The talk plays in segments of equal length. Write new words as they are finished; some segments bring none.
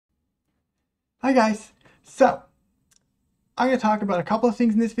Hi guys. So, I'm going to talk about a couple of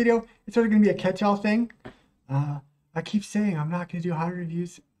things in this video. It's sort of going to be a catch-all thing. Uh, I keep saying I'm not going to do hardware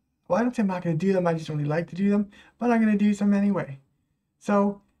reviews. Well, I don't say I'm not going to do them. I just don't really like to do them. But I'm going to do some anyway.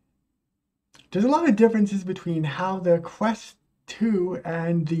 So, there's a lot of differences between how the Quest 2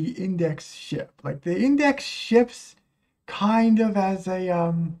 and the Index ship. Like, the Index ships kind of as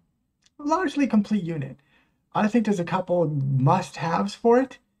a largely complete unit. I think there's a couple must-haves for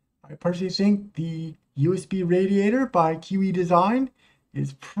it. I personally think the USB radiator by Kiwi Design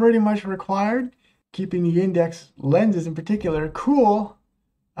is pretty much required. Keeping the index lenses in particular cool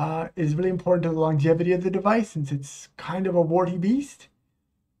is really important to the longevity of the device since it's kind of a warty beast.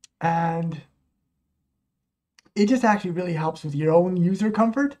 And it just actually really helps with your own user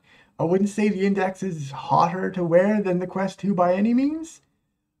comfort. I wouldn't say the index is hotter to wear than the Quest 2 by any means,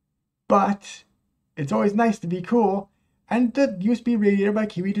 but it's always nice to be cool. And the USB radiator by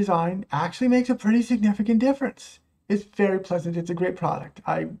Kiwi Design actually makes a pretty significant difference. It's very pleasant. It's a great product.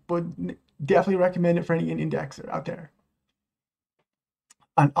 I would definitely recommend it for any indexer out there.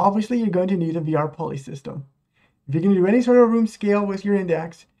 And obviously, you're going to need a VR pulley system. If you're going to do any sort of room scale with your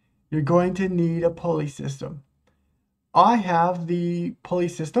index, you're going to need a pulley system. I have the pulley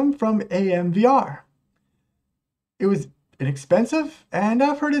system from AMVR. It was inexpensive, and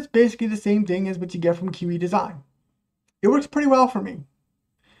I've heard it's basically the same thing as what you get from Kiwi Design. It works pretty well for me.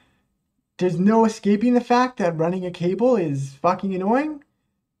 There's no escaping the fact that running a cable is fucking annoying.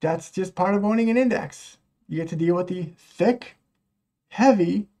 That's just part of owning an index. You get to deal with the thick,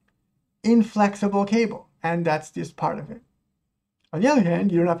 heavy, inflexible cable, and that's just part of it. On the other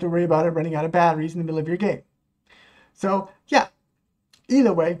hand, you don't have to worry about it running out of batteries in the middle of your game. So yeah,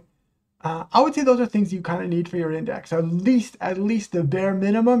 either way, I would say those are things you kind of need for your index. At least the bare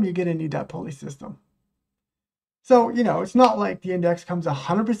minimum, you're gonna need that pulley system. So, it's not like the index comes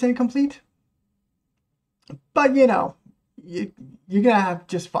 100% complete, but you're going to have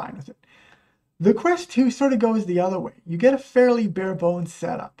just fine with it. The Quest 2 sort of goes the other way. You get a fairly bare bones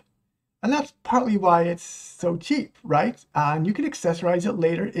setup. And that's partly why it's so cheap, right? And you can accessorize it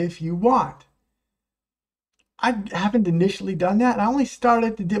later if you want. I haven't initially done that. I only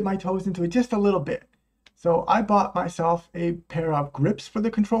started to dip my toes into it just a little bit. So I bought myself a pair of grips for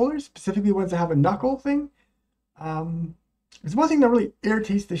the controllers, specifically ones that have a knuckle thing. There's one thing that really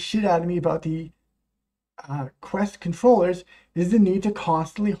irritates the shit out of me about the Quest controllers is the need to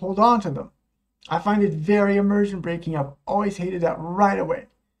constantly hold on to them. I find it very immersion breaking. I've always hated that right away.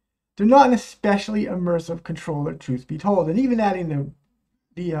 They're not an especially immersive controller, truth be told, and even adding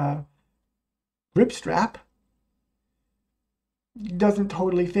the grip strap doesn't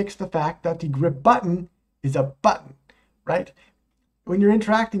totally fix the fact that the grip button is a button, right? When you're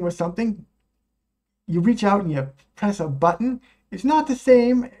interacting with something, you reach out and you press a button. It's not the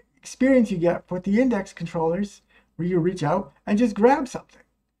same experience you get with the index controllers where you reach out and just grab something.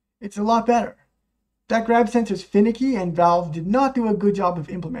 It's a lot better. That grab sensor is finicky and Valve did not do a good job of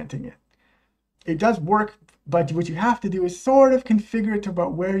implementing it. It does work, but what you have to do is sort of configure it to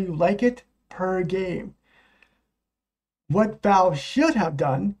about where you like it per game. What Valve should have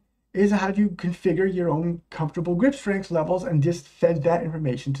done is how you configure your own comfortable grip strength levels and just fed that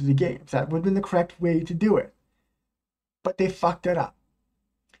information to the games. That would have been the correct way to do it. But they fucked it up.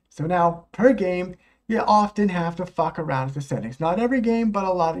 So now, per game, you often have to fuck around with the settings. Not every game, but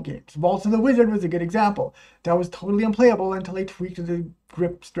a lot of games. Waltz of the Wizard was a good example. That was totally unplayable until they tweaked the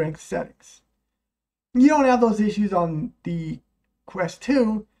grip strength settings. You don't have those issues on the Quest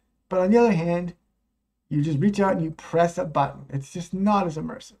 2, but on the other hand, you just reach out and you press a button. It's just not as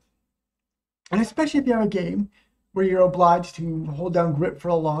immersive. And especially if you have a game where you're obliged to hold down grip for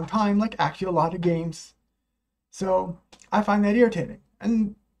a long time, like actually a lot of games. So I find that irritating.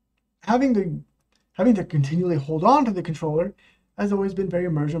 And having to continually hold on to the controller has always been very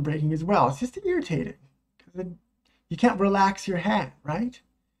immersion breaking as well. It's just irritating because you can't relax your hand, right?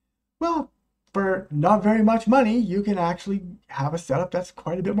 Well, for not very much money, you can actually have a setup that's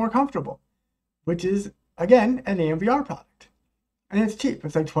quite a bit more comfortable, which is, again, an AMVR product. And it's cheap.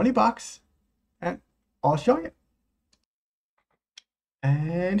 It's like 20 bucks. And I'll show you.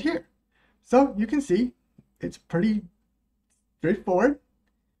 And here. So you can see it's pretty straightforward.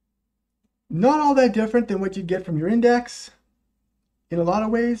 Not all that different than what you get from your index. In a lot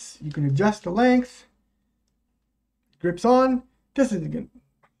of ways, you can adjust the length. Grips on. This isn't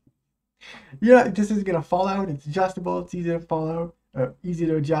gonna fall out. It's adjustable. It's easy to fall out. Easy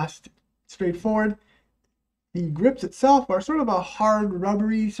to adjust. Straightforward. The grips itself are sort of a hard,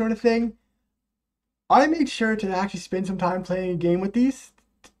 rubbery sort of thing. I made sure to actually spend some time playing a game with these,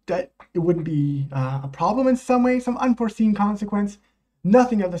 that it wouldn't be a problem in some way, some unforeseen consequence.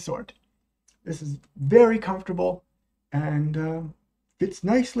 Nothing of the sort. This is very comfortable and fits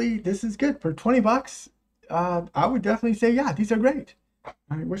nicely. This is good for 20 bucks. I would definitely say, yeah, these are great.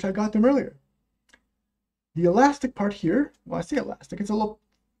 I wish I got them earlier. The elastic part here, well, I say elastic, it's a little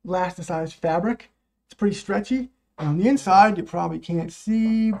elasticized fabric. It's pretty stretchy. And on the inside, you probably can't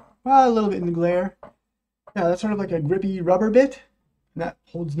see, well, a little bit in the glare. Yeah, that's sort of like a grippy rubber bit. And that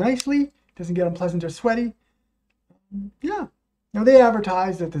holds nicely, doesn't get unpleasant or sweaty. Yeah. Now they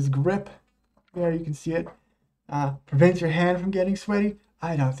advertise that this grip, there you can see it, prevents your hand from getting sweaty.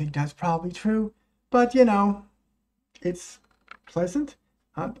 I don't think that's probably true, but you know, it's pleasant.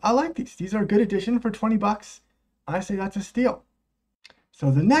 I like these. These are a good addition for 20 bucks. I say that's a steal. So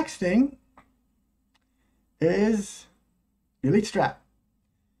the next thing is the Elite Strap.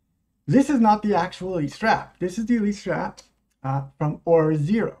 This is not the actual Elite Strap. This is the Elite Strap from Or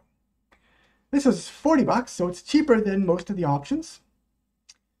Zero. This is 40 bucks, so it's cheaper than most of the options.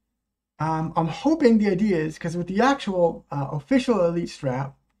 I'm hoping the idea is, because with the actual official Elite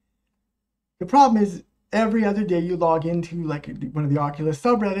Strap, the problem is every other day you log into like one of the Oculus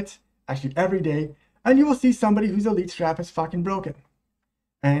subreddits, actually every day, and you will see somebody whose Elite Strap is fucking broken.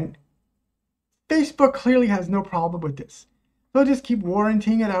 And Facebook clearly has no problem with this. They'll just keep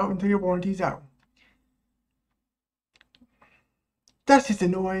warranting it out until your warranty's out. That's just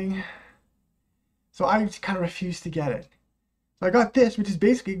annoying. So I just kind of refuse to get it. So I got this, which is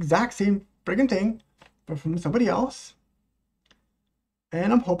basically the exact same friggin' thing, but from somebody else.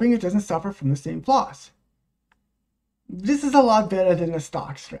 And I'm hoping it doesn't suffer from the same flaws. This is a lot better than the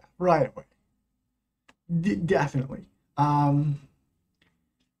stock strap, right away. Definitely. Probably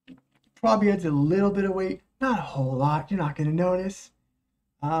adds a little bit of weight, not a whole lot. You're not going to notice.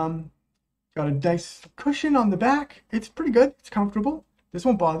 Got a nice cushion on the back. It's pretty good. It's comfortable. This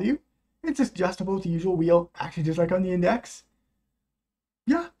won't bother you. It's adjustable with the usual wheel, actually just like on the Index.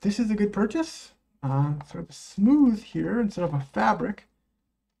 Yeah, this is a good purchase. Sort of smooth here instead of a fabric.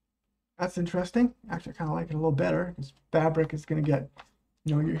 That's interesting. Actually, I kind of like it a little better because fabric is going to get,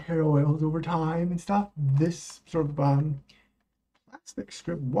 you know, your hair oils over time and stuff. This sort of plastic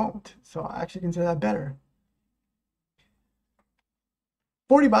strip won't. So I actually consider that better.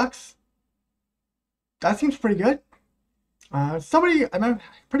 40 bucks. That seems pretty good. I'm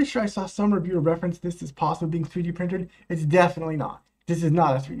pretty sure I saw some reviewer reference this as possibly being 3D printed. It's definitely not. This is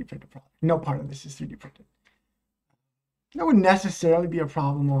not a 3D printed product. No part of this is 3D printed. That wouldn't necessarily be a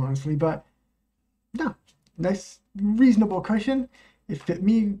problem, honestly, but no, nice, reasonable cushion. It fit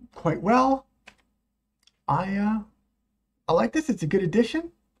me quite well. I like this. It's a good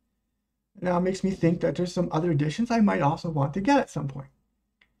addition. Now it makes me think that there's some other additions I might also want to get at some point.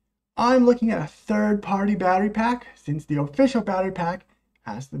 I'm looking at a third-party battery pack, since the official battery pack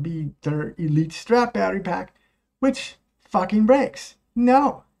has to be their Elite Strap battery pack, which fucking breaks.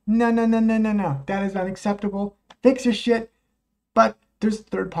 No. That is unacceptable. Fix your shit, but there's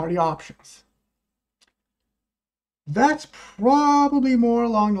third-party options. That's probably more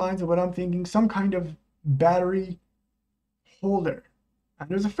along the lines of what I'm thinking, some kind of battery holder. And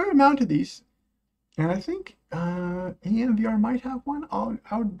there's a fair amount of these, and I think AMVR might have one.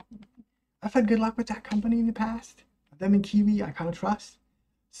 I've had good luck with that company in the past. Them and Kiwi, I kind of trust.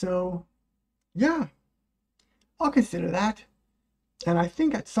 So, yeah, I'll consider that. And I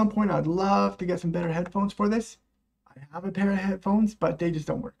think at some point I'd love to get some better headphones for this. I have a pair of headphones, but they just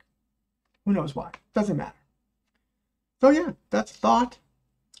don't work. Who knows why? Doesn't matter. So yeah, that's thought.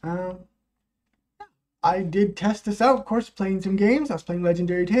 I did test this out, of course, playing some games. I was playing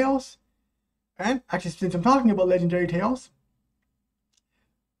Legendary Tales. And actually, since I'm talking about Legendary Tales,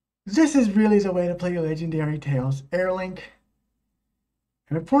 this is really the way to play Legendary Tales. Airlink.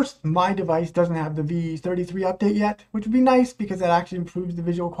 And of course, my device doesn't have the V33 update yet, which would be nice because that actually improves the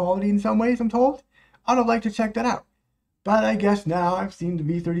visual quality in some ways, I'm told. I'd have liked to check that out. But I guess now I've seen the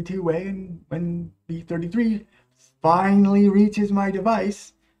V32 way, and when V33 finally reaches my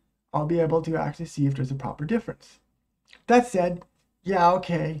device, I'll be able to actually see if there's a proper difference. That said, yeah,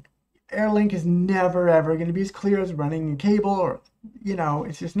 okay, Airlink is never ever going to be as clear as running a cable, or, you know,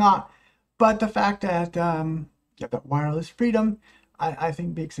 it's just not. But the fact that you have that wireless freedom, I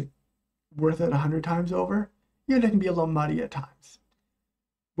think makes it worth it 100 times over. Yeah, it can be a little muddy at times.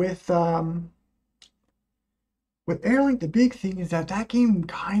 With Airlink, the big thing is that game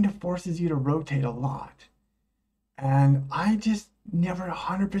kind of forces you to rotate a lot. And I just never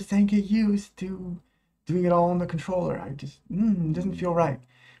 100% get used to doing it all on the controller. I just, it doesn't feel right.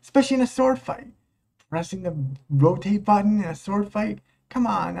 Especially in a sword fight. Pressing the rotate button in a sword fight, come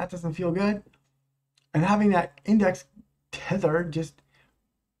on, that doesn't feel good. And having that index tether just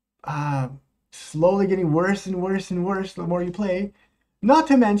slowly getting worse and worse and worse the more you play, Not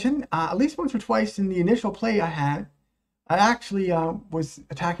to mention, at least once or twice in the initial play I had, I actually got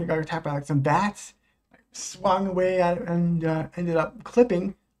attacked by like some bats, swung away at it, and ended up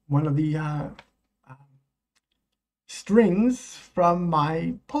clipping one of the strings from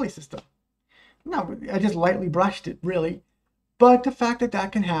my pulley system. No, I just lightly brushed it, really. But the fact that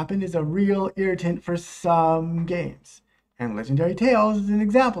that can happen is a real irritant for some games. And Legendary Tales is an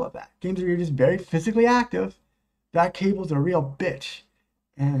example of that. Games where you're just very physically active, that cable's a real bitch.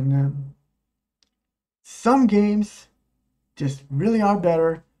 And some games just really are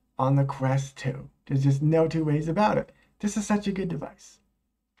better on the Quest 2. There's just no two ways about it. This is such a good device.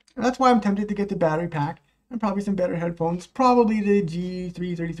 And that's why I'm tempted to get the battery pack and probably some better headphones. Probably the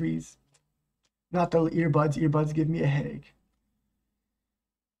G333s. Not the earbuds. Earbuds give me a headache.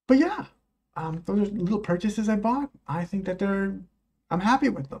 But yeah, those are little purchases I bought. I think that I'm happy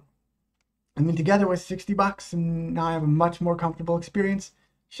with them. I mean, together with $60, and now I have a much more comfortable experience.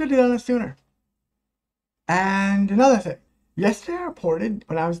 Should have done it sooner. And another thing. Yesterday I reported,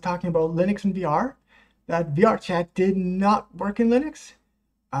 when I was talking about Linux and VR, that VRChat did not work in Linux.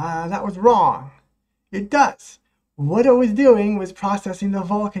 That was wrong. It does. What it was doing was processing the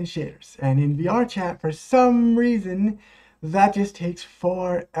Vulkan shaders. And in VRChat, for some reason, that just takes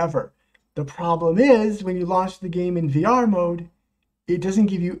forever. The problem is, when you launch the game in VR mode, it doesn't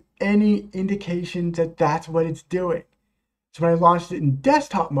give you any indication that that's what it's doing. So when I launched it in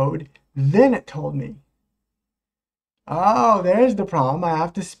desktop mode, then it told me. Oh, there's the problem. I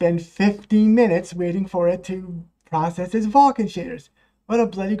have to spend 15 minutes waiting for it to process its Vulkan shaders. What a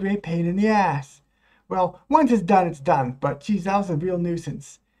bloody great pain in the ass. Well, once it's done, but geez, that was a real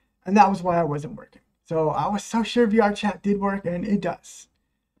nuisance. And that was why I wasn't working. So I was so sure VRChat did work, and it does.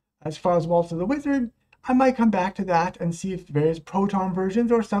 As far as Waltz of the Wizard, I might come back to that and see if various Proton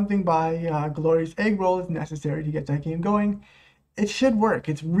versions or something by Glorious Egg Roll is necessary to get that game going. It should work.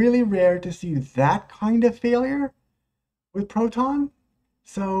 It's really rare to see that kind of failure with Proton.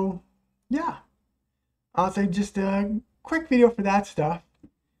 So, yeah. I'll say just a quick video for that stuff.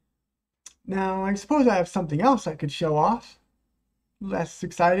 Now, I suppose I have something else I could show off. Less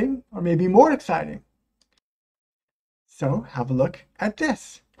exciting, or maybe more exciting. So, have a look at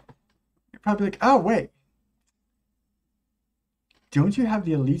this. You're probably like, oh, wait. Don't you have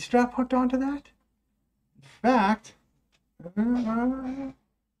the Elite strap hooked onto that? In fact,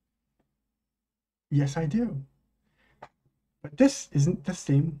 yes, I do. But this isn't the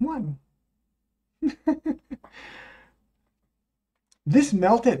same one. This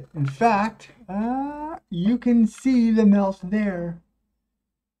melted. In fact, you can see the melt there.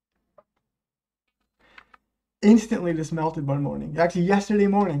 Instantly, this melted one morning. Actually, yesterday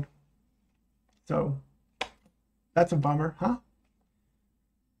morning. So, that's a bummer, huh?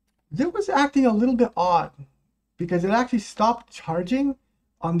 It was acting a little bit odd because it actually stopped charging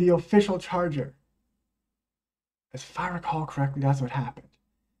on the official charger. If I recall correctly, that's what happened.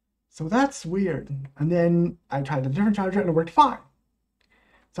 So that's weird. And then I tried a different charger and it worked fine.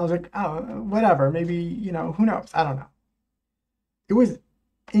 So I was like, oh, whatever. Maybe, you know, who knows? I don't know. It was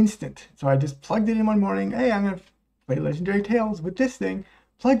instant. So I just plugged it in one morning. Hey, I'm going to play Legendary Tales with this thing.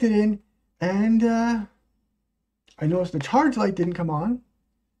 Plugged it in. And I noticed the charge light didn't come on.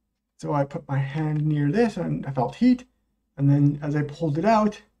 So I put my hand near this and I felt heat. And then as I pulled it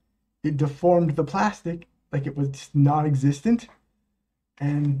out, it deformed the plastic like it was just non-existent.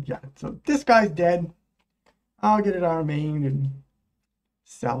 And yeah, so this guy's dead. I'll get it RMA'd and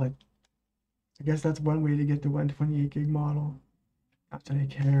sell it. I guess that's one way to get the 128 gig model. Not that I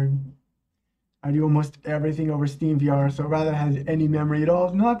cared. I do almost everything over Steam VR, so rather it has any memory at all,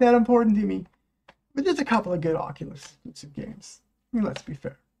 it's not that important to me. But there's a couple of good Oculus games. I mean, let's be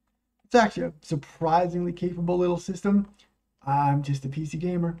fair. It's actually a surprisingly capable little system. I'm just a PC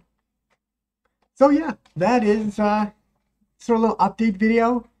gamer. So yeah, that is sort of a little update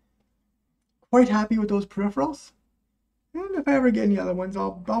video. Quite happy with those peripherals. And if I ever get any other ones,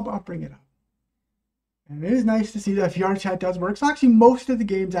 I'll bring it up. And it is nice to see that VRChat does work. So actually, most of the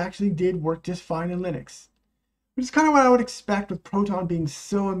games actually did work just fine in Linux. Which is kind of what I would expect with Proton being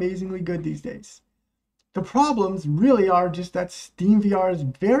so amazingly good these days. The problems really are just that Steam VR is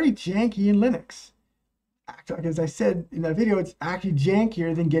very janky in Linux. Actually, as I said in that video, it's actually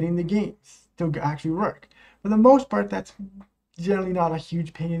jankier than getting the games to actually work. For the most part, that's generally not a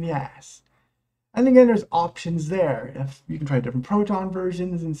huge pain in the ass. And again, there's options there. If you can try different Proton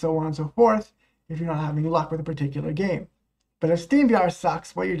versions and so on and so forth, if you're not having luck with a particular game. But if Steam VR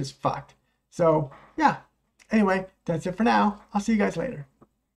sucks, well, you're just fucked. So, yeah. Anyway, that's it for now. I'll see you guys later.